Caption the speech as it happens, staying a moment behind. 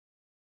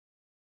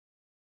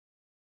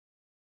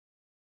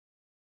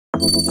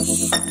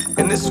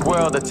In this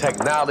world of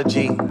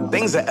technology,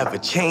 things are ever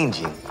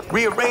changing,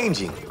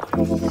 rearranging.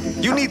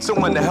 You need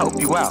someone to help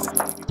you out.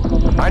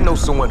 I know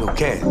someone who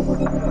can.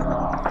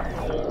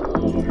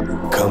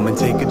 Come and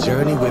take a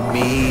journey with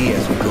me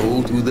as we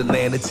go through the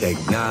land of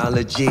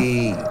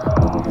technology.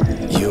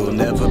 You'll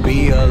never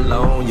be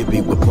alone. You'll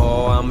be with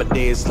Paul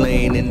Amadeus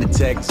Lane in the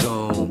Tech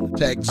Zone.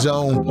 Tech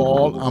Zone,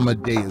 Paul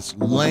Amadeus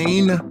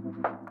Lane.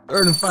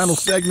 Third and final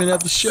segment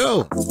of the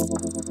show.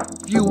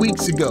 A few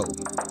weeks ago,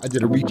 I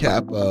did a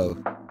recap of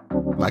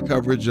my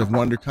coverage of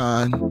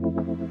WonderCon.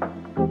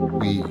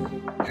 We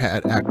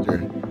had actor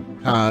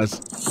Cas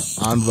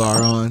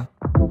Anvar on.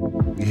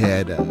 We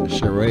had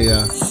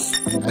Sharia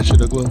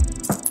Ashadoglu.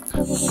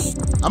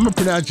 I'm going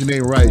to pronounce your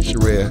name right,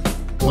 Sharia,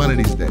 one of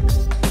these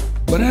days.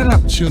 But I had an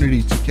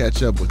opportunity to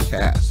catch up with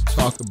Cas,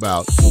 talk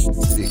about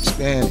the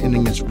Expand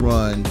ending its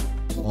run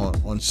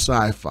on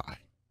Sci-Fi.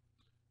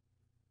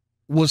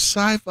 Was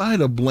Sci-Fi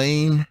to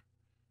blame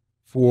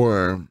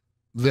for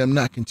them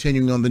not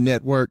continuing on the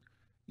network?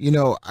 You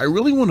know, I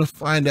really want to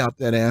find out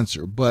that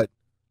answer, but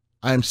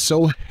I'm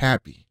so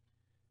happy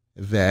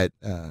that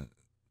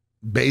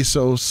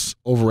Bezos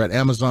over at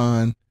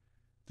Amazon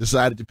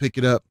decided to pick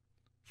it up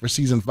for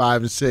season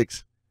 5 and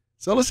 6.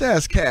 So let's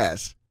ask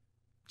Cas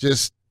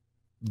just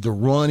the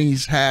run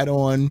he's had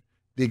on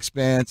The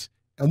Expanse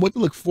and what to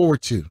look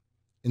forward to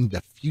in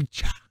the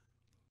future.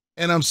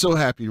 And I'm so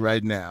happy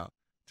right now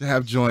to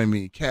have joined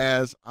me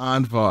Cas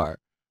Anvar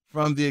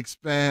from The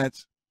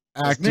Expanse,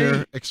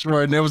 actor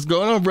extraordinaire. What's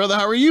going on, brother?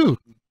 How are you?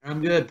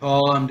 I'm good,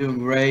 Paul. I'm doing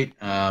great.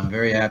 I'm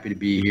very happy to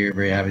be here.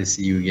 Very happy to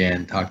see you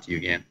again, talk to you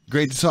again.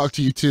 Great to talk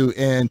to you too.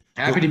 And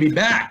happy to be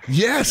back.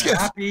 Yes, yes.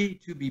 Happy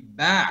to be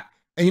back.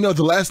 And you know,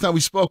 the last time we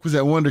spoke was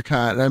at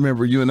WonderCon, and I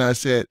remember you and I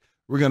said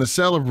we're going to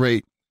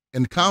celebrate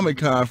in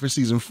Comic-Con for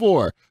season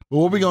 4. But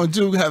what we're going to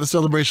do, have a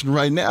celebration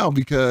right now,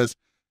 because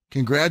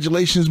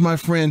congratulations, my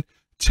friend.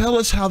 Tell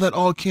us how that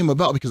all came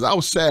about, because I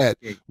was sad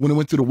when it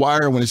went through the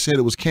wire, when it said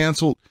it was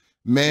canceled.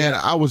 Man,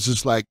 I was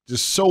just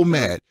so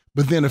mad.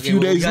 But then a few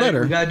days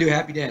later, we got to do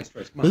Happy Dance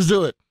first. Come on. Let's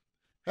do it.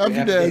 Happy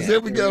Dance. There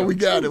we go. We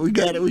got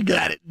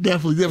it.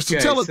 Definitely. So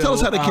tell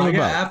us how that came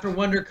about. After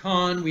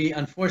WonderCon, we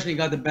unfortunately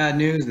got the bad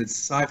news that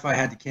Sci-Fi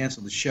had to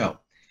cancel the show.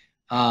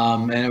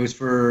 And it was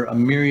for a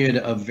myriad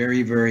of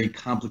very, very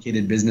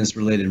complicated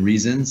business-related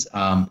reasons.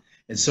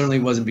 It certainly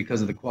wasn't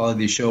because of the quality of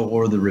the show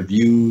or the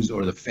reviews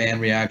or the fan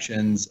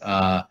reactions.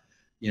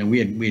 You know, we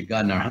had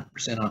gotten our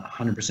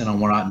 100%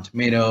 on Rotten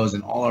Tomatoes,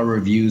 and all our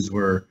reviews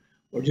were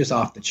just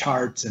off the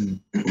charts,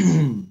 and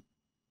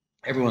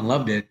everyone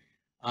loved it.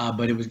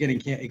 But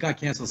it got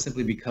canceled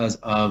simply because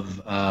of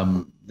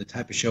the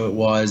type of show it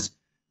was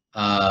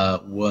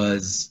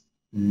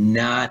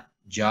not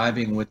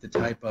jiving with the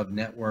type of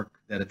network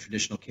that a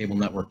traditional cable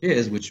network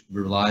is, which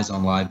relies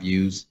on live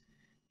views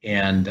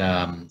and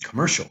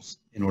commercials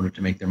in order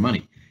to make their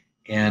money.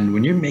 And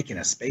when you're making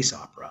a space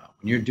opera,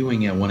 when you're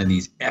doing one of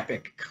these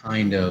epic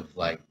kind of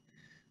like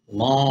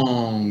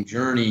long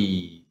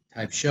journey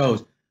type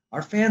shows,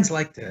 our fans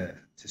like to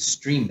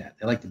stream that.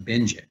 They like to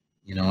binge it.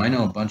 You know, I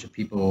know a bunch of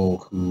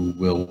people who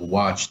will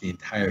watch the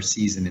entire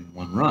season in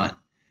one run,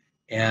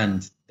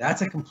 and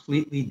that's a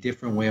completely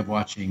different way of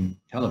watching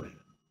television.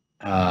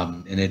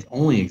 And it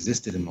only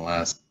existed in the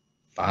last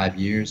 5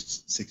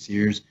 years, 6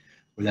 years,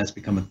 where that's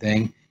become a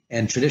thing.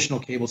 And traditional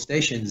cable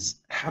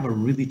stations have a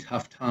really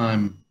tough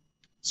time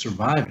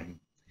surviving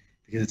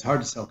because it's hard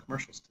to sell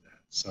commercials to that.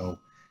 So,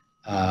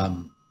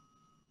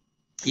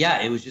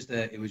 yeah, it was just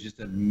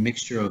a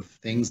mixture of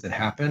things that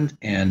happened,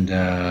 and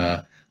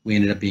we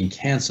ended up being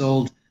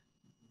canceled.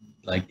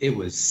 Like, it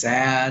was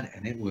sad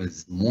and it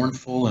was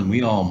mournful, and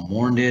we all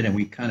mourned it, and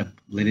we kind of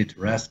laid it to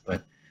rest.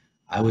 But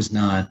I was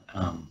not.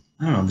 I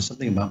don't know. There's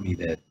something about me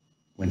that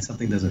when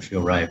something doesn't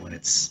feel right, when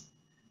it's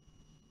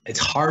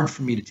hard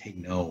for me to take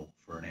no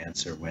for an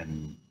answer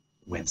when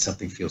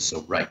something feels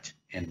so right.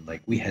 And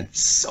like, we had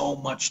so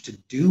much to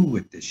do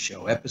with this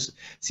show.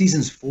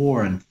 Seasons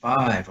 4 and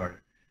 5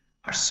 are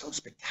so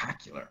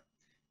spectacular.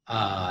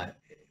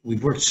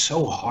 We've worked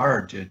so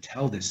hard to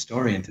tell this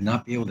story, and to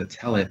not be able to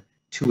tell it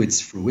to its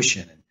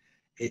fruition,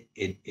 and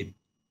it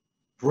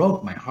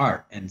broke my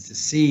heart. And to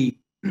see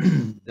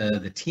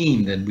the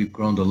team that we've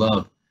grown to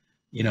love,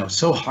 you know,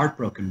 so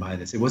heartbroken by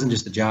this. It wasn't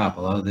just a job.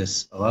 A lot of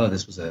this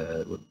was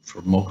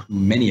for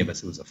many of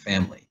us, it was a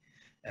family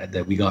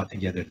that we got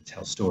together to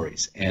tell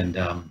stories. And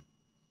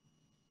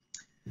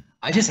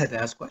I just had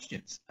to ask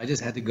questions. I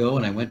just had to go,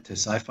 and I went to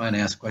Sci-Fi and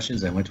asked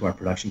questions. I went to our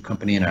production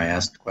company and I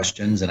asked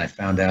questions, and I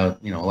found out,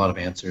 you know, a lot of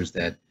answers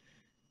that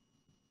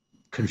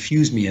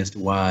confused me as to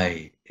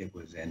why it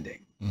was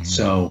ending. Mm-hmm.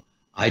 So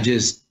I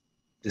just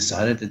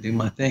decided to do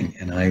my thing,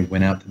 and I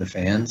went out to the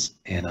fans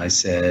and I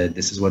said,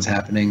 this is what's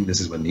happening, this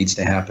is what needs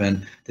to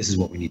happen, this is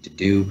what we need to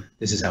do,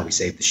 this is how we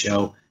save the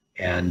show.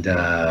 And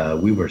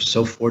we were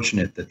so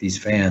fortunate that these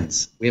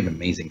fans, we have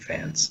amazing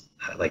fans,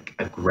 like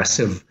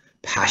aggressive,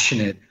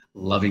 passionate,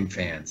 loving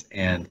fans,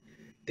 and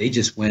they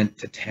just went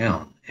to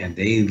town, and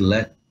they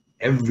let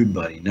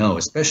everybody know,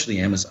 especially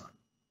Amazon,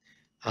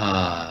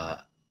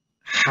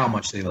 how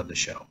much they love the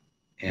show.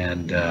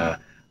 And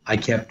I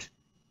kept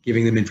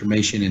giving them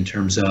information in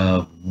terms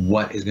of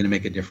what is going to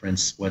make a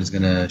difference, what is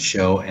going to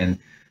show. And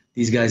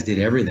these guys did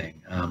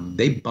everything.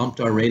 They bumped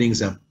our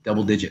ratings up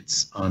double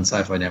digits on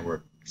Sci-Fi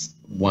Network.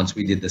 Once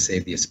we did the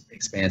Save the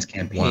Expanse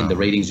campaign, Wow. The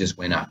ratings just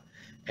went up.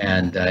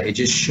 And it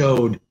just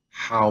showed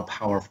how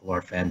powerful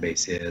our fan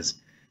base is.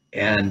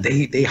 And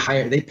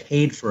they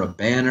paid for a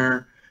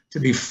banner to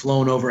be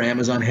flown over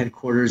Amazon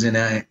headquarters in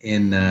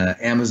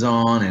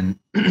Amazon,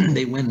 and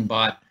they went and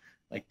bought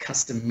like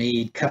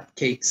custom-made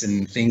cupcakes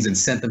and things and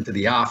sent them to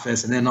the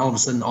office. And then all of a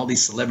sudden, all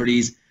these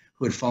celebrities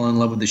who had fallen in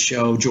love with the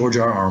show, George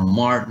R.R.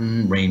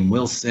 Martin, Rainn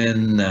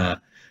Wilson,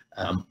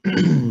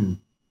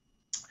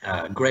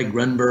 Greg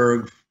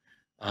Grunberg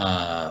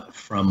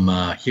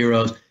from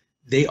Heroes,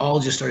 they all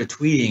just started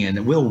tweeting,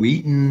 and Will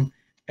Wheaton,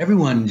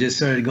 everyone just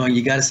started going,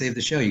 you got to save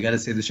the show. You got to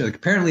save the show.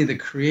 Apparently the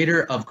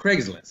creator of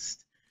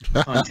Craigslist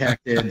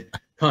contacted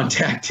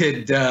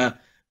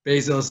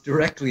Bezos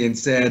directly and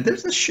said,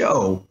 there's a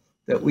show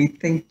that we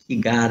think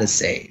you got to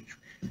save.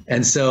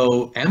 And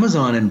so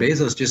Amazon and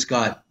Bezos just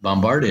got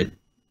bombarded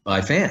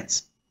by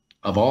fans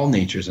of all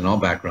natures and all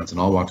backgrounds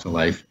and all walks of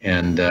life.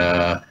 And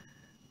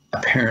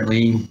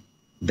apparently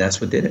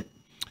that's what did it.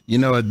 You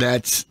know,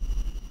 that's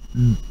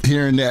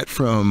hearing that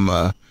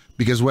from,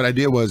 because what I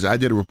did was I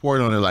did a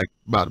report on it like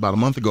about a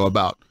month ago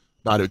about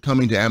it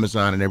coming to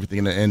Amazon and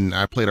everything. And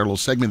I played our little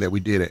segment that we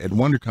did at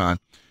WonderCon.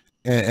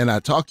 And I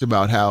talked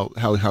about how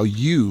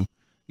you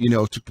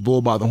took the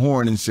bull by the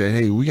horn and said,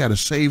 hey, we got to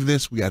save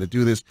this. We got to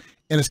do this.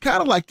 And it's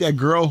kind of like that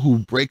girl who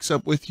breaks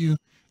up with you.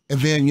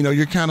 And then,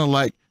 you're kind of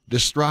like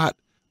distraught.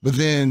 But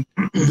then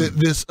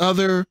this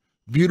other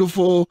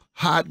beautiful,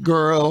 hot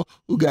girl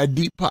who got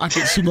deep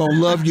pockets, who going to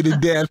love you to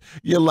death.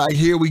 You're like,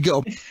 here we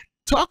go.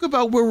 Talk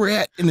about where we're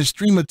at in the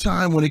stream of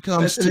time when it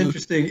comes to.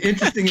 That's an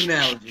interesting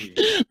analogy.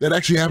 That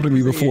actually happened to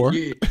me before.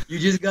 You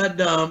just got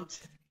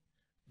dumped,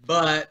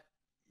 but,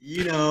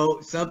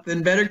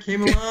 something better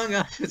came along.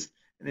 It's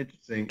an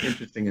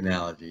interesting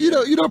analogy.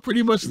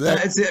 Pretty much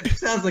that. It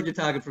sounds like you're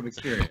talking from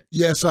experience.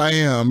 Yes, I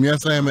am.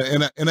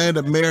 And I ended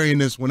up marrying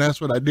this one.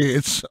 That's what I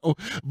did. So,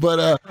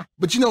 but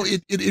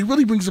it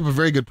really brings up a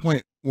very good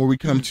point where we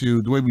come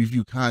to the way we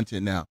view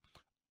content now.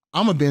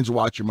 I'm a binge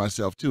watcher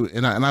myself too,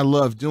 and I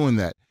love doing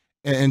that.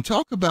 And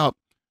talk about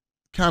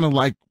kind of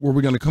like where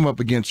we're going to come up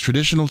against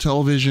traditional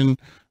television,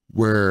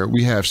 where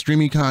we have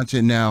streaming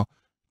content now.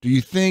 Do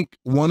you think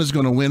one is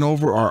going to win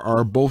over, or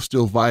are both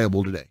still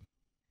viable today?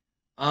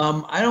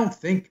 I don't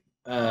think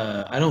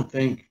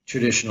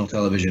traditional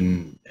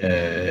television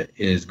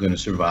is going to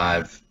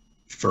survive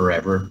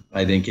forever.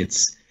 I think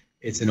it's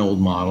an old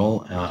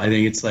model. I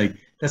think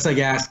that's like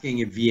asking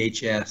if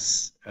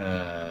VHS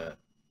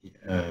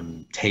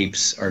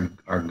tapes are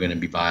going to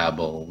be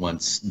viable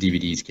once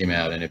DVDs came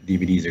out, and if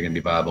DVDs are going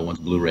to be viable once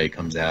Blu-ray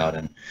comes out,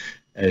 and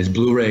is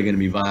Blu-ray going to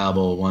be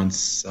viable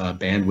once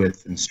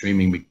bandwidth and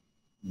streaming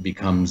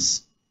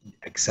becomes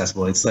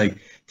accessible. It's like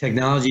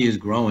technology is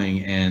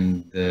growing,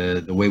 and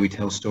the way we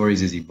tell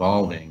stories is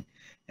evolving.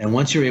 And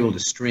once you're able to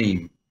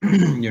stream,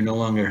 you're no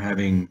longer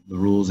having the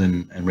rules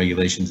and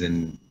regulations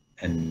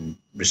and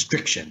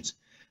restrictions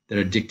that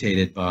are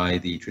dictated by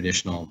the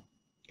traditional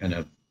kind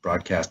of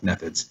broadcast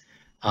methods.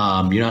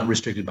 You're not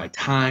restricted by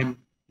time.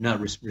 You're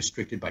not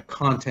restricted by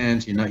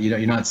content.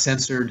 You're not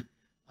censored.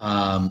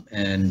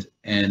 And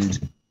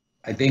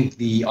I think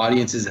the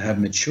audiences have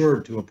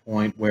matured to a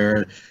point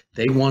where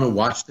they want to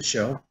watch the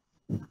show.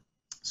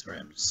 Sorry,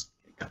 I'm just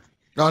getting comfy.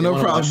 Oh, no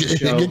problem.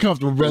 Get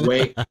comfortable,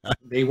 brother.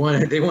 They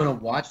want to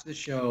watch the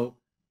show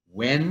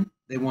when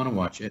they want to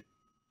watch it,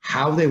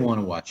 how they want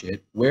to watch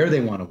it, where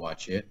they want to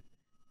watch it,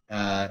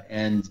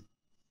 and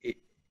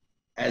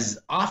as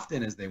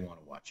often as they want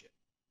to watch it.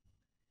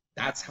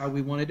 That's how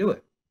we want to do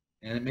it.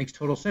 And it makes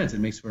total sense. It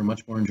makes for a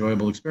much more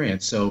enjoyable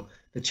experience. So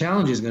the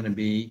challenge is going to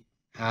be,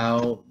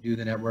 how do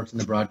the networks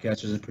and the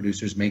broadcasters and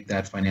producers make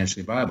that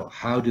financially viable?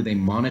 How do they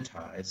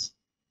monetize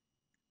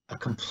a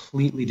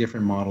completely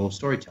different model of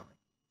storytelling?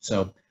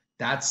 So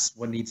that's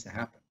what needs to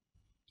happen.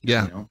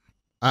 Yeah.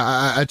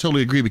 I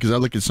totally agree, because I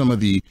look at some of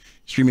the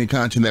streaming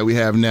content that we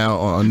have now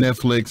on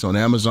Netflix, on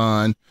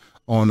Amazon,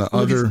 on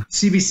other.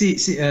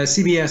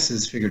 CBS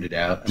has figured it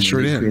out.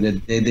 Sure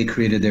did. They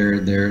created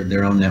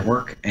their own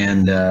network,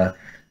 and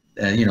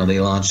they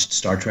launched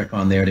Star Trek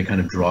on there to kind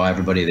of draw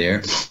everybody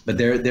there. But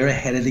they're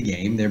ahead of the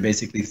game. They're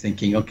basically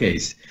thinking, okay,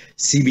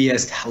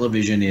 CBS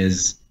television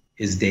is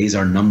days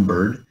are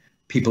numbered.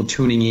 People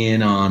tuning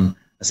in on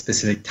a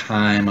specific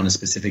time on a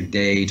specific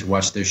day to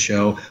watch their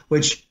show,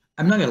 which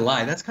I'm not gonna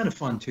lie, that's kind of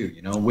fun too.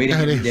 Waiting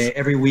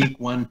every week,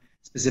 one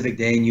specific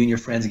day, and you and your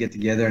friends get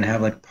together and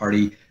have like a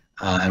party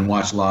and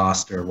watch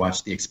Lost or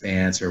watch The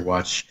Expanse or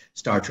watch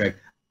Star Trek.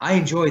 I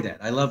enjoy that.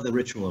 I love the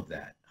ritual of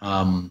that.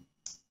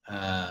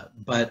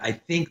 But I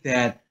think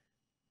that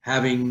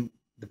having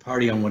the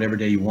party on whatever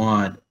day you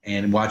want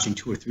and watching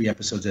 2 or 3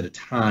 episodes at a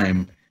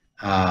time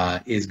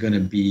is going to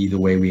be the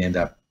way we end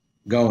up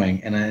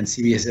going. And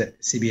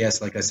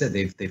CBS, like I said,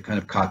 they've kind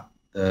of caught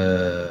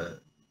the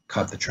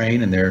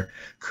train, and they're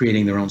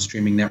creating their own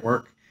streaming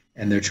network,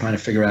 and they're trying to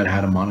figure out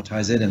how to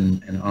monetize it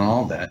and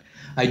all that.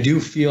 I do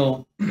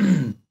feel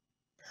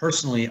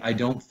personally, I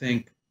don't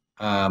think,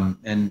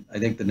 and I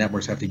think the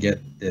networks have to get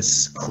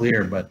this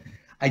clear, but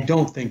I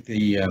don't think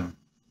the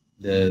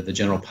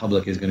general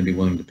public is going to be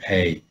willing to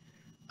pay,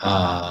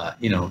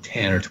 $10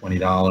 or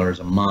 $20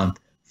 a month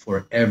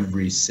for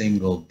every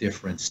single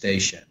different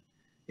station.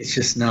 It's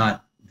just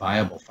not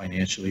viable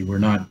financially. We're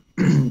not,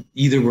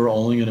 either we're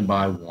only going to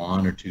buy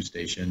one or two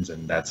stations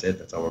and that's it.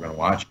 That's all we're going to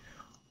watch.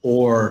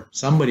 Or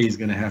somebody's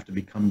going to have to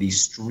become the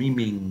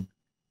streaming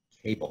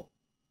cable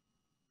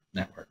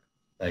network,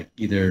 like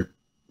either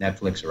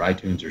Netflix or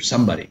iTunes or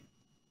somebody.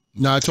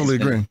 No, I totally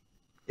agree.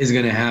 Is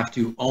going to have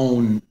to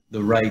own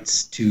the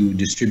rights to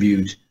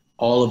distribute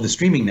all of the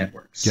streaming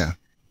networks. Yeah.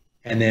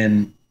 And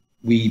then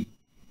we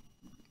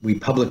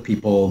public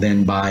people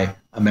then buy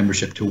a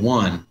membership to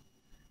one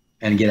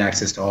and get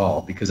access to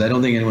all, because I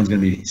don't think anyone's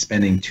going to be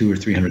spending $200 or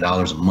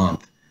 $300 a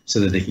month so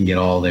that they can get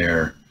all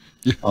their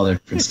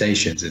different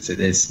stations.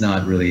 It's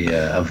not really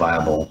a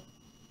viable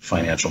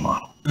financial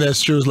model.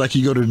 That's true. It's like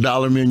you go to the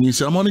dollar menu, you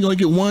say, I'm only going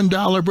to get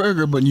 $1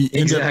 burger, but you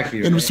end up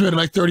spending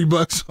like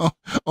 $30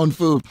 on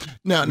food.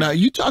 Now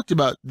you talked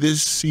about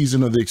this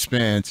season of The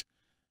Expanse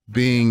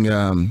being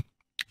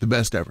the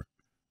best ever,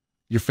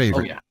 your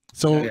favorite. Oh, yeah.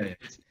 So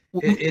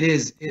it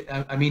is.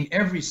 I mean,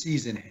 every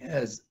season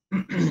has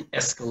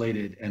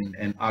escalated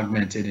and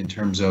augmented in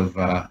terms of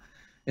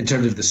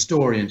the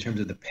story, in terms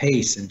of the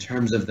pace, in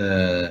terms of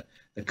the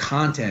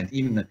content,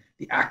 even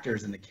the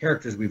actors and the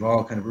characters. We've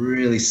all kind of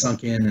really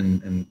sunk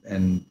in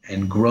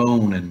and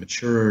grown and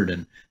matured,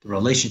 and the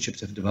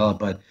relationships have developed.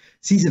 But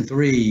season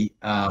 3,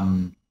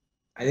 I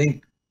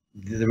think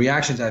the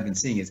reactions I've been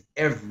seeing is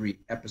every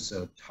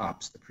episode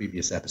tops the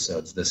previous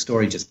episodes. The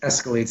story just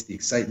escalates, the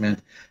excitement,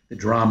 the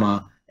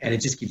drama, and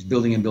it just keeps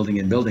building and building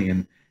and building.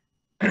 And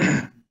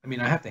I mean,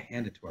 I have to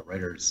hand it to our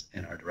writers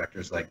and our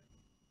directors. Like,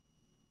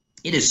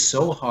 it is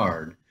so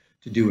hard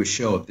to do a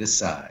show of this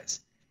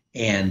size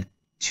and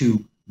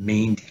to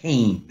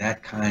maintain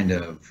that kind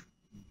of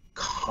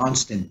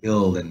constant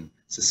build and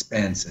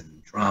suspense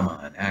and drama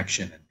and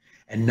action,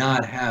 and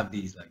not have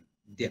these like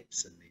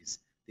dips and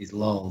these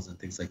lulls and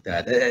things like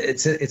that.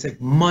 It's a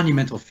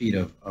monumental feat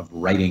of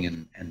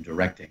writing and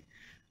directing.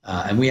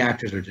 And we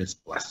actors are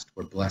just blessed.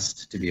 We're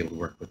blessed to be able to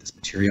work with this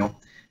material.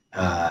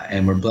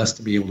 And we're blessed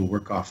to be able to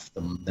work off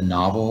the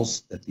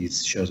novels that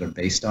these shows are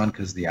based on,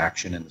 because the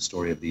action and the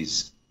story of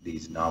these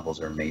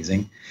novels are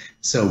amazing.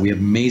 So we have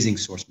amazing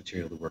source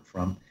material to work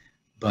from.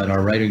 But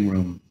our writing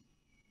room,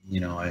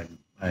 we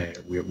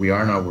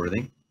are not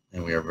worthy,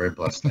 and we are very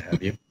blessed to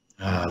have you,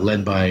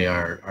 led by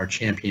our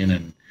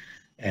champion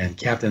and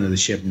captain of the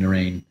ship,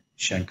 Narain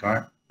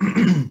Shankar.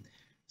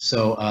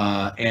 So,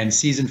 and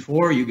season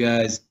 4, you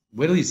guys,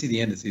 wait till you see the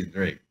end of season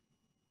 3.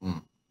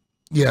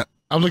 Yeah,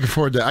 I'm looking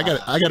forward to that.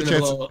 I got a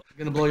chance.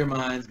 Gonna blow your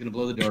minds, gonna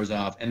blow the doors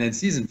off. And then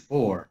season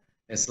 4,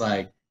 it's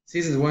like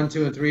seasons 1,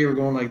 2, and 3 were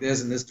going like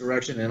this in this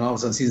direction, and all of a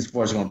sudden season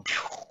 4 is going,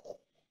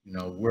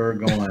 we're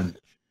going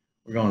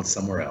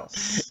somewhere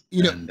else.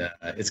 And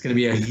it's gonna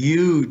be a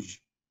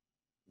huge,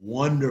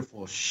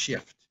 wonderful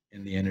shift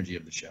in the energy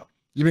of the show.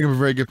 You make up a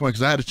very good point,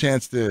 because I had a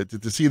chance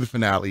to see the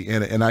finale,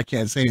 and I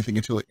can't say anything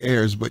until it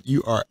airs, but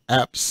you are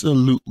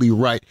absolutely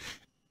right.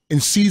 In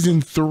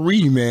season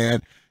 3,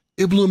 man,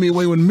 it blew me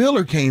away when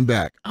Miller came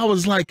back. I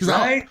was like, because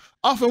I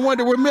often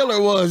wonder where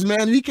Miller was,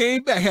 man. He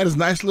came back, had his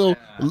nice little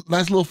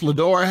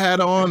fedora hat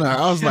on.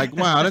 I was like,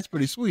 wow, that's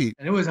pretty sweet.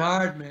 And it was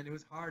hard, man. It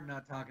was hard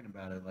not talking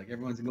about it. Like,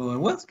 everyone's going,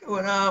 what's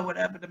going on? What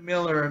happened to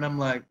Miller? And I'm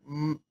like,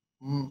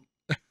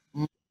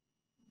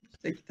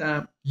 take your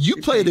time. You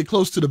played it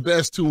close to the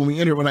best too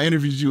when I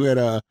interviewed you at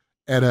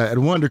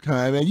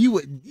WonderCon, man. You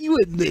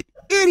wouldn't let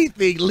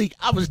anything leak.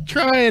 I was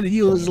trying, and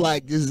you was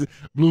like, just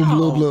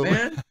bloom.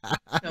 Man.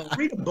 No,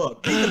 read a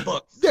book. Read the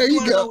books. There you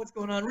go. Know what's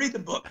going on? Read the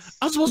books.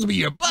 I'm supposed to be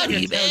your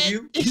buddy,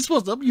 man. He's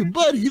supposed to be your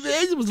buddy, man.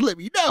 You're supposed to let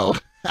me know.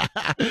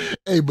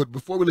 Hey, but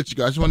before we let you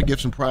go, I just want to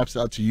give some props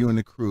out to you and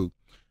the crew.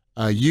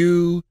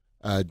 You,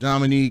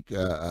 Dominique,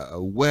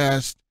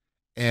 West,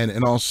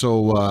 and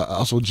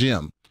also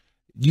Jim.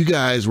 You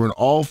guys were in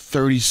all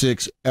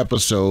 36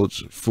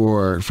 episodes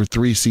for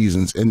 3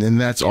 seasons, and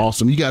that's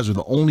awesome. You guys are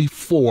the only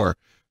 4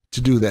 to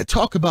do that.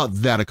 Talk about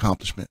that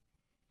accomplishment.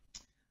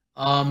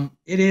 We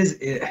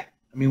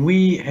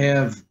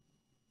have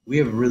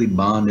really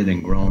bonded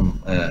and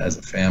grown as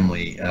a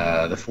family.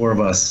 The 4 of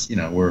us,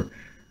 we're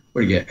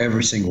together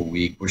every single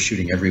week. We're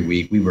shooting every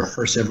week. We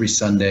rehearse every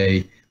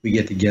Sunday. We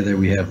get together.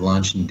 We have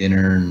lunch and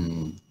dinner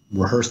and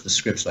rehearse the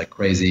scripts like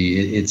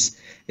crazy. It's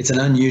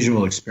an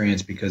unusual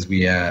experience because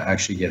we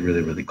actually get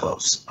really, really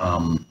close.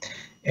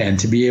 And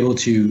to be able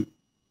to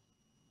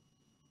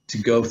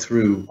go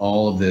through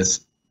all of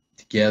this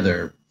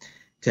together,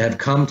 to have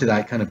come to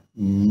that kind of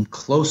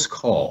close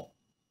call,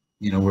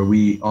 where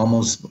we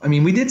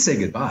did say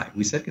goodbye.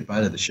 We said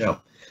goodbye to the show.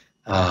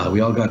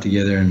 We all got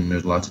together, and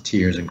there's lots of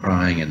tears and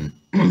crying, and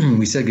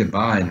we said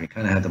goodbye, and we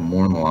kind of had to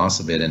mourn the loss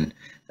of it. And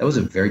that was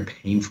a very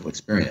painful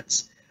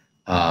experience.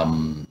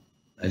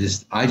 I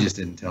just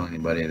didn't tell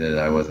anybody that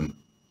I wasn't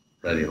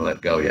ready to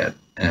let go yet.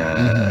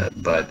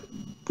 But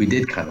we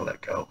did kind of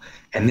let go.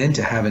 And then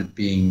to have it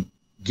being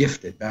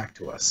gifted back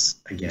to us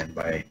again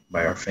by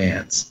our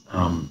fans.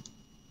 I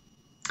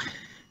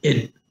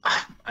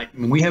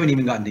mean, we haven't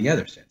even gotten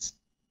together since.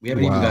 We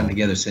haven't even gotten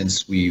together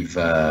since we've.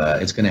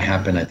 It's going to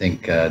happen, I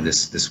think,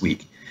 this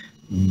week.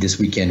 This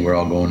weekend, we're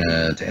all going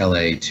to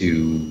LA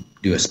to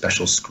do a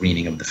special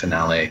screening of the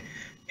finale,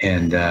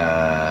 and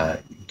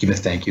give a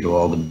thank you to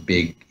all the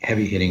big,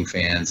 heavy-hitting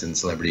fans and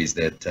celebrities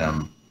that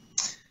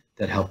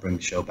helped bring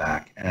the show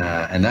back.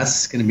 And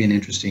that's going to be an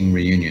interesting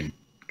reunion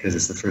because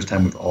it's the first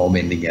time we've all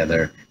been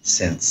together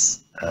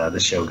since the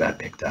show got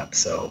picked up.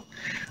 So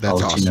I'll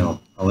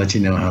let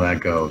you know how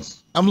that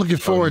goes. I'm looking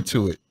forward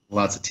to it.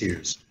 Lots of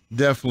tears.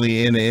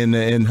 Definitely,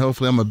 and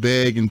hopefully I'm gonna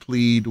beg and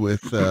plead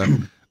with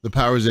the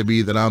powers that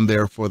be that I'm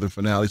there for the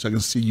finale, so I can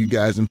see you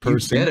guys in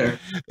person. You better.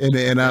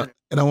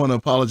 And I want to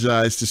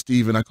apologize to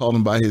Steven. I called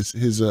him by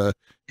his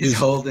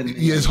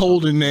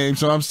Holden name.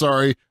 So I'm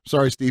sorry,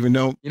 Steven.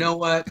 No. You know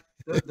what?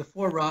 The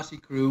four Rossi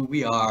crew,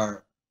 we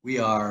are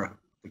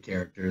the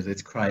characters.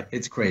 It's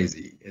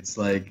crazy. It's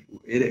like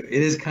it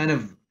is kind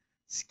of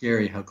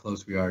scary how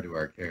close we are to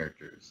our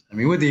characters. I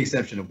mean, with the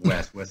exception of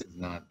Wes. Wes is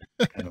not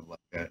kind of like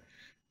a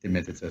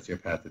demented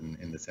sociopath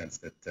in the sense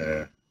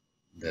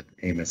that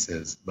Amos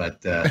is,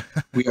 but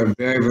we are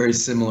very, very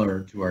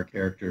similar to our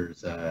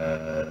characters.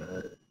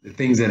 The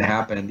things that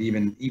happened,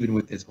 even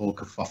with this whole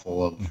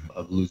kerfuffle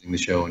of losing the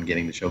show and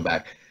getting the show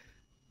back,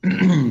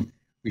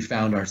 we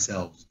found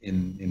ourselves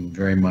in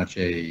very much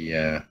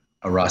a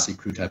Rossi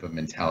crew type of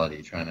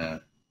mentality.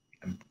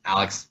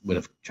 Alex would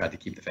have tried to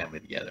keep the family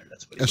together.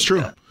 That's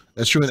true. Done.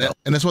 That's true,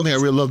 and that's one thing I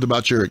really loved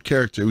about your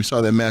character. We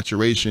saw that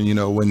maturation. You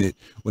know, when the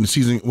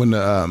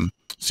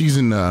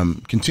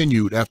season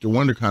continued after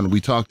WonderCon, we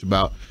talked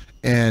about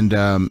and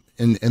that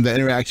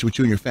interaction with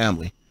you and your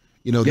family.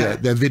 You know,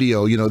 that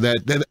video. You know,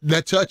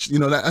 that touch. You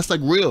know, that's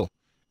like real,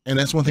 and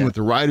that's one thing with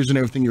the writers and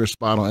everything. You're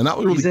spot on, and that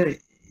was really.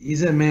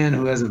 He's a man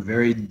who has a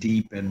very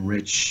deep and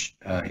rich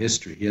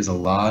history. He has a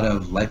lot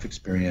of life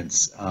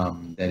experience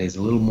that is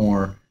a little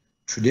more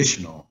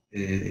traditional.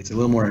 It's a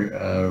little more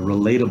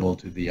relatable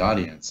to the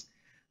audience.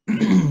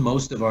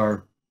 Most of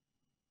our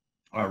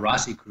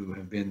Rossi crew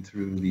have been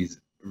through these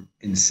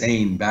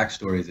insane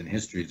backstories and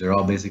histories. They're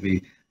all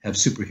basically have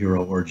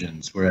superhero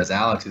origins, whereas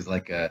Alex is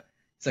like an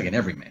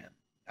everyman.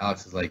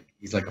 Alex is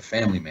he's like a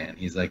family man.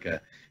 He's like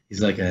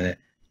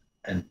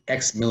an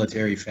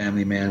ex-military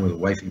family man with a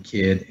wife and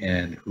kid,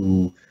 and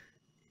who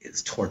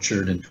is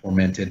tortured and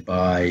tormented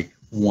by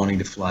wanting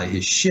to fly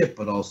his ship,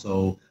 but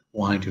also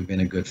wanting to have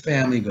been a good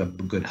family, a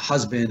good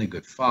husband, a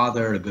good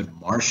father, a good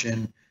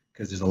Martian,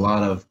 because there's a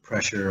lot of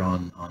pressure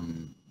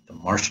on the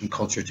Martian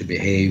culture to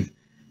behave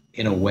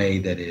in a way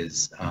that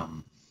is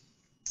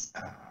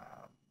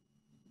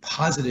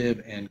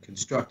positive and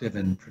constructive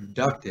and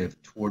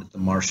productive towards the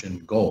Martian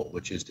goal,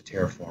 which is to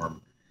terraform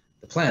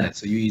the planet.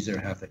 So you either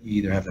have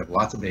to have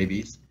lots of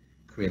babies,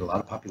 create a lot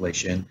of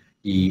population,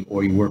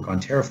 or you work on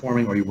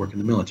terraforming, or you work in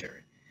the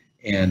military.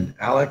 And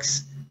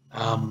Alex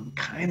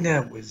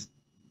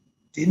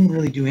didn't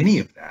really do any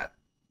of that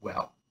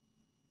well,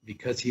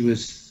 because he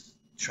was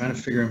trying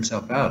to figure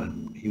himself out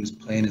and he was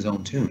playing his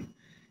own tune.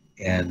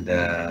 And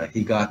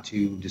he got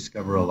to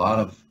discover a lot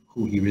of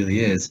who he really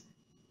is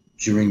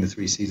during the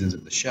 3 seasons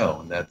of the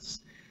show. And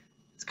it's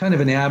kind of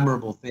an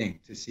admirable thing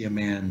to see a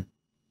man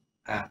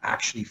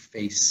actually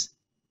face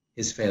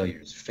his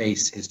failures,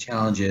 face his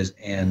challenges,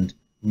 and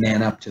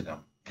man up to them.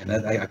 And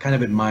I kind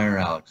of admire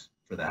Alex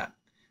for that.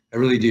 I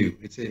really do.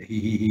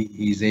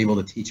 He's able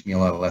to teach me a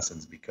lot of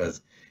lessons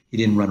because he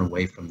didn't run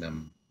away from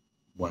them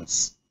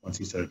once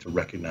he started to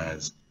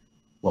recognize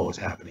what was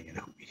happening and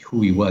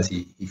who he was.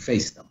 He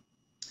faced them,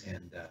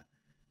 and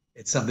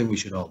it's something we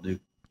should all do.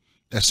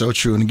 That's so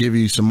true. And to give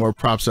you some more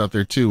props out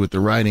there too with the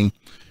writing,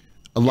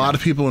 a lot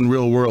of people in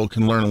real world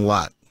can learn a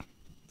lot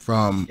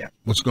from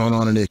what's going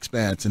on in the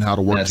Expanse and how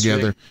to work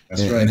together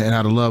and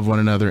how to love one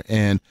another.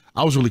 And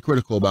I was really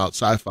critical about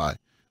Sci-Fi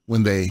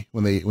when they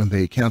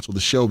canceled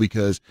the show,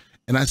 because,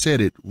 and I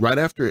said it right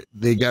after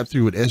they got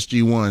through with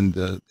SG-1,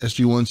 the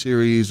SG-1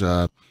 series,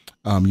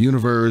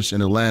 Universe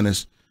and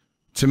Atlantis.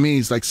 To me,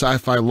 it's like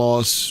Sci-Fi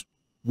lost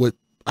what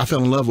I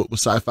fell in love with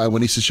Sci-Fi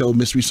when they used to show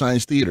Mystery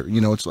Science Theater.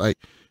 You know, it's like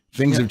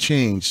things have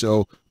changed.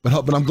 So, but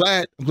I'm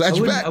glad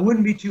you're back. I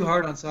wouldn't be too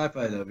hard on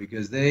Sci-Fi though,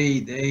 because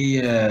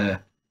they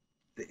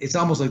it's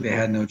almost like they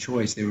had no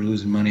choice. They were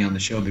losing money on the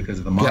show because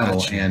of the model.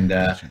 Gotcha. And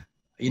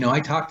you know, I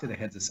talked to the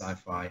heads of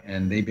Sci-Fi,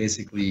 and they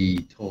basically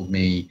told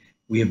me,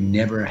 we have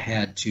never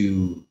had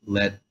to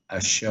let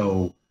a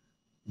show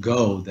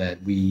go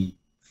that we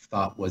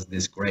thought was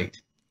this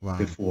great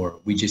before.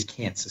 We just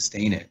can't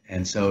sustain it.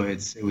 And so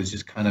it was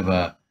just kind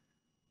of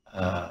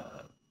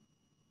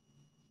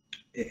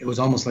it was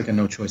almost like a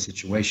no choice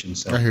situation.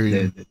 So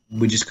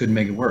we just couldn't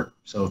make it work.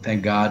 So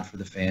thank God for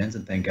the fans,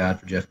 and thank God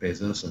for Jeff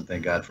Bezos, and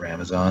thank God for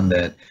Amazon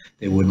that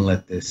they wouldn't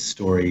let this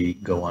story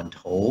go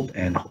untold.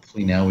 And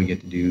hopefully now we get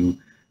to do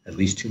at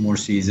least 2 more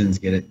seasons,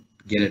 get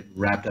it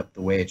wrapped up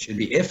the way it should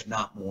be, if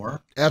not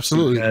more.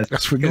 Absolutely.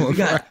 That's what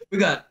we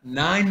got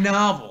 9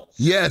 novels.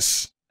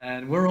 Yes.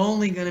 And we're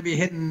only going to be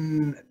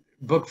hitting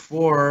book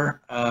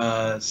 4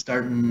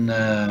 starting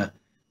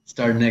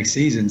starting next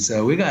season.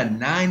 So we got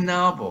 9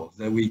 novels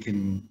that we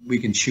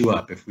can chew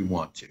up if we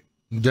want to.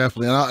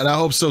 Definitely, and I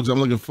hope so, because I'm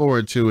looking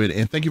forward to it.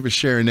 And thank you for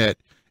sharing that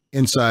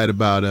insight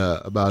about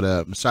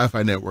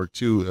Sci-Fi Network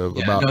too.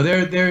 No,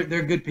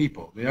 they're good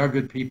people. They are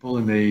good people,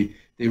 and they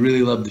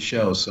really love the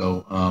show.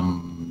 So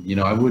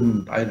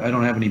I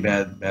don't have any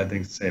bad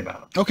things to say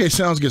about them. Okay,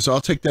 sounds good. So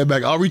I'll take that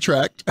back. I'll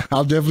retract.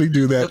 I'll definitely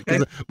do that.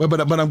 Okay. But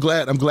I'm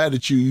glad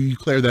that you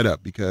cleared that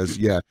up, because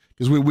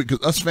because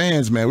us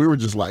fans, man, we were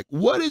just like,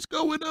 what is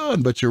going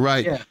on? But you're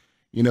right. Yeah.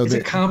 It's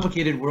a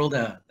complicated world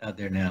out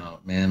there now,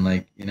 man.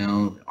 Like,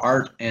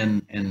 art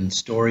and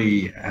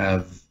story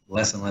have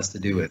less and less to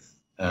do with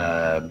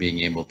being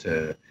able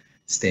to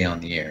stay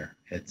on the air.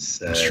 It's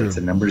a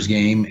numbers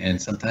game,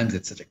 and sometimes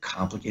it's such a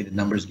complicated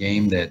numbers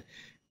game that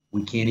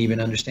we can't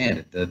even understand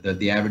it.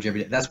 The average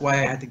everyday. That's why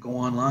I had to go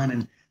online,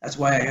 and that's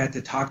why I had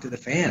to talk to the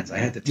fans. I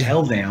had to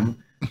tell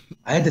them,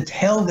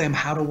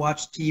 how to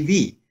watch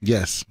TV.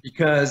 Yes,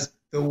 because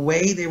the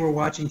way they were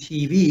watching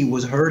TV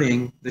was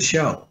hurting the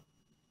show.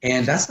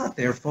 And that's not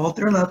their fault.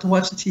 They're allowed to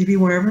watch the TV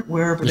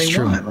wherever they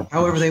want, or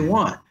however they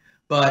want.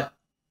 But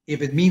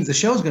if it means the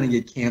show's going to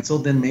get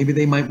canceled, then maybe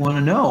they might want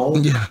to know.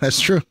 Yeah,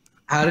 that's true.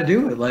 How to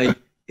do it. Like,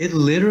 it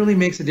literally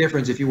makes a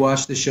difference if you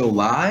watch the show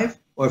live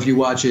or if you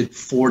watch it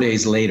 4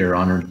 days later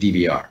on a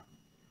DVR.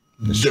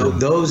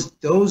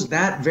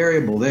 That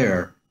variable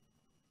there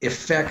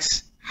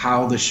affects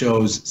how the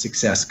show's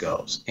success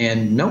goes,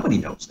 and nobody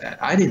knows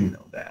that. I didn't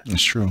know that.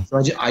 That's true.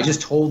 So I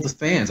just told the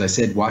fans. I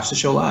said, watch the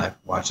show live,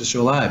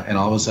 and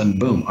all of a sudden,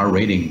 boom, our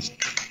ratings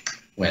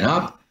went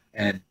up,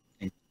 and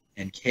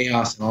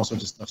chaos and all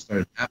sorts of stuff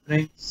started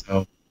happening.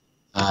 So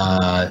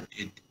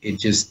it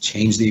just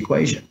changed the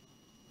equation.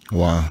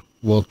 Wow.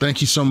 Well, thank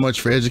you so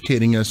much for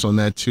educating us on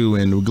that too,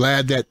 and we're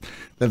glad that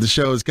the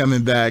show is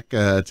coming back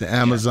to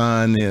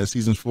Amazon,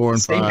 seasons 4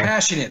 and 5. Stay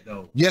passionate,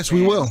 though. Yes,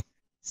 fans. We will.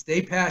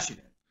 Stay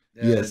passionate.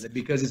 Yes,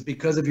 because it's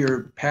because of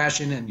your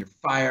passion and your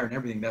fire and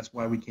everything. That's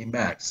why we came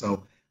back.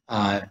 So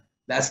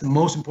that's the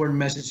most important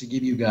message to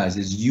give you guys: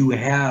 is you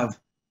have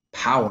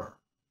power.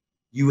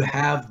 You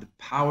have the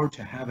power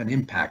to have an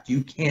impact.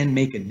 You can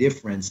make a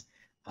difference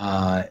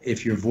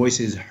if your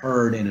voice is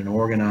heard in an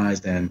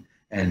organized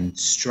and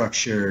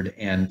structured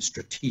and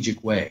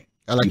strategic way.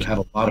 You have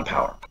a lot of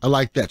power. I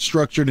like that,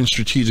 structured and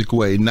strategic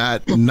way,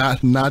 not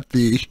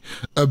the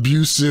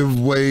abusive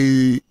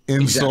way,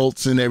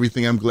 insults and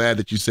everything. I'm glad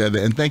that you said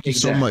that, and thank you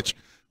so much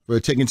for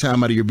taking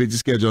time out of your busy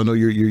schedule. I know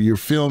you're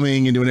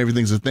filming and doing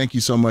everything, so thank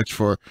you so much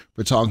for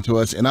talking to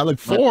us. And I look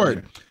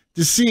forward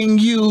to seeing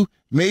you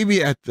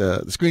maybe at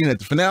the screening at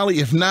the finale.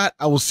 If not,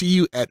 I will see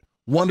you at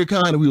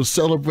WonderCon, and we will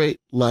celebrate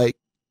like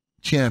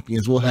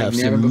champions. We'll have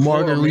some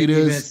margaritas.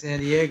 Maybe at San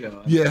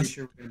Diego. I'm pretty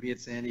sure we're going to be at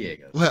San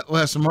Diego. We'll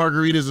have some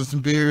margaritas and some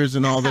beers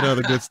and all that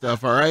other good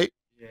stuff. All right.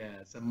 Yeah,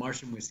 some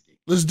Martian whiskey.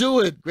 Let's do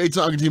it. Great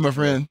talking to you, my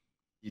friend.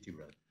 You too,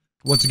 brother.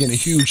 Once again, a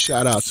huge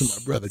shout out to my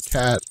brother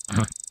Cat.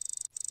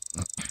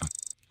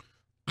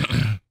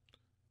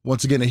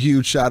 Once again, a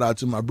huge shout out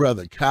to my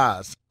brother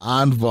Cas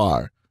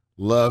Anvar.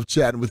 Love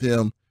chatting with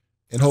him,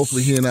 and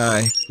hopefully he and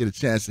I get a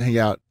chance to hang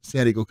out at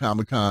San Diego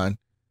Comic-Con.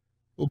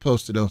 We'll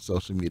post it on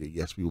social media.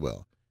 Yes, we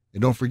will.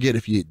 And don't forget,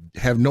 if you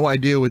have no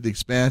idea what The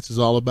Expanse is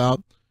all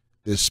about,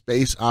 this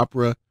space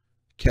opera,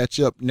 catch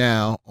up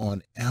now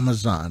on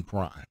Amazon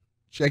Prime.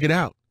 Check it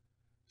out.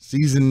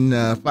 Season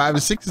 5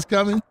 and 6 is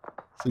coming,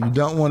 so you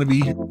don't want to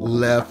be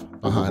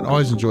left behind.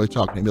 Always enjoy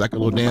talking to me, like a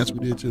little dance we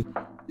did too.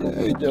 Yeah,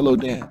 a little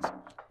dance.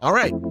 All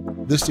right,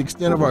 this is the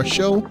extent of our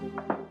show.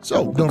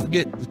 So don't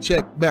forget to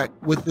check back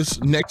with us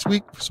next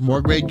week for some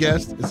more great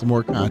guests and some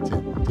more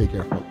content. Take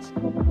care, folks.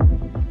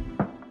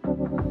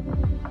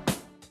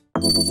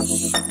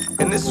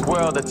 In this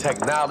world of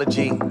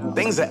technology,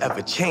 things are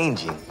ever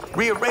changing,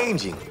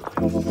 rearranging.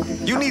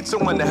 You need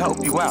someone to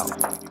help you out.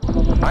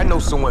 I know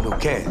someone who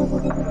can.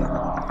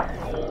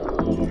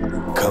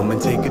 Come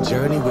and take a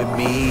journey with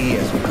me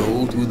as we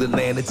go through the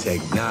land of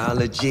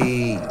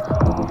technology.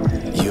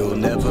 You'll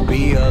never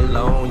be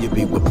alone. You'll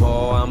be with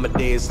Paul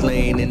Amadeus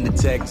Lane in the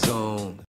tech zone.